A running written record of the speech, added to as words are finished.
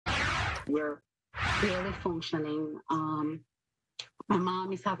We're barely functioning. My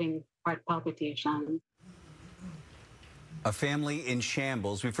mom is having heart palpitations. A family in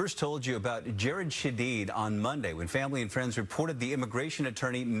shambles. We first told you about Jared Shadid on Monday when family and friends reported the immigration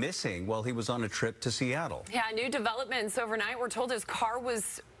attorney missing while he was on a trip to Seattle. Yeah, new developments overnight. We're told his car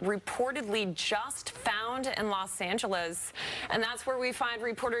was reportedly just found in Los Angeles. And that's where we find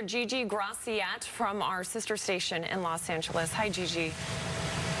reporter Gigi Graciette from our sister station in Los Angeles. Hi, Gigi.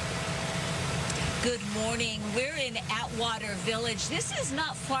 Good morning. We're in Atwater Village. This is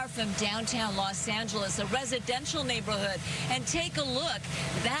not far from downtown Los Angeles, a residential neighborhood. And take a look.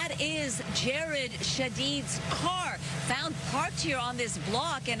 That is Jared Shadid's car, found parked here on this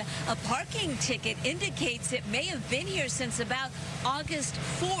block. And a parking ticket indicates it may have been here since about August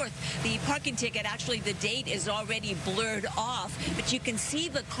 4th. The parking ticket, actually, the date is already blurred off. But you can see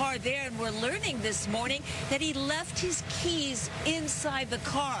the car there. And we're learning this morning that he left his keys inside the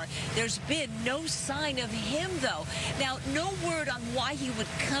car. There's been no sign of him, though. Now, no word on why he would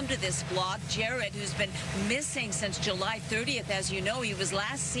come to this block. Jared, who's been missing since July 30th, as you know, he was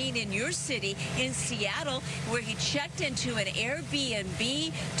last seen in your city in Seattle, where he checked into an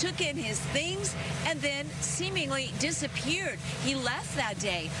Airbnb, took in his things, and then seemingly disappeared. He left that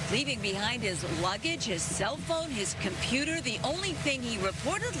day, leaving behind his luggage, his cell phone, his computer. The only thing he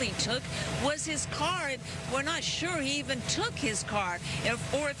reportedly took was his car, and we're not sure he even took his car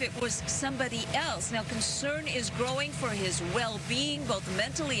or if it was somebody else. Now, concern is growing for his well-being, both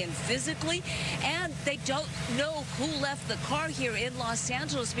mentally and physically, and they don't know who left the car here in Los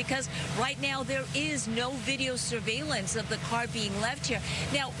Angeles because right now there is no video surveillance of the car being left here.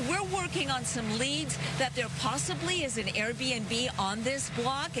 Now, we're working on some leads that there possibly is an Airbnb on this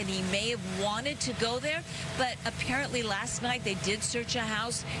block, and he may have wanted to go there, but apparently last night they did search a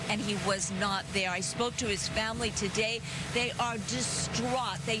house, and he was not there. I spoke to his family today. They are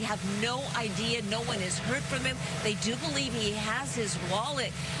distraught. They have no idea. No one has heard from him. They do believe he has his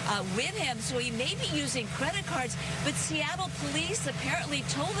wallet with him, so he may be using credit cards. But Seattle police apparently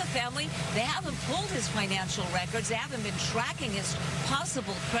told the family they haven't pulled his financial records. They haven't been tracking his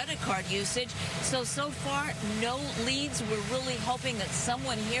possible credit card usage. So far, no leads. We're really hoping that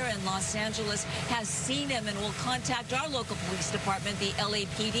someone here in Los Angeles has seen him and will contact our local police department, the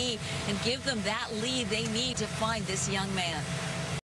LAPD, and give them that lead they need to find this young man.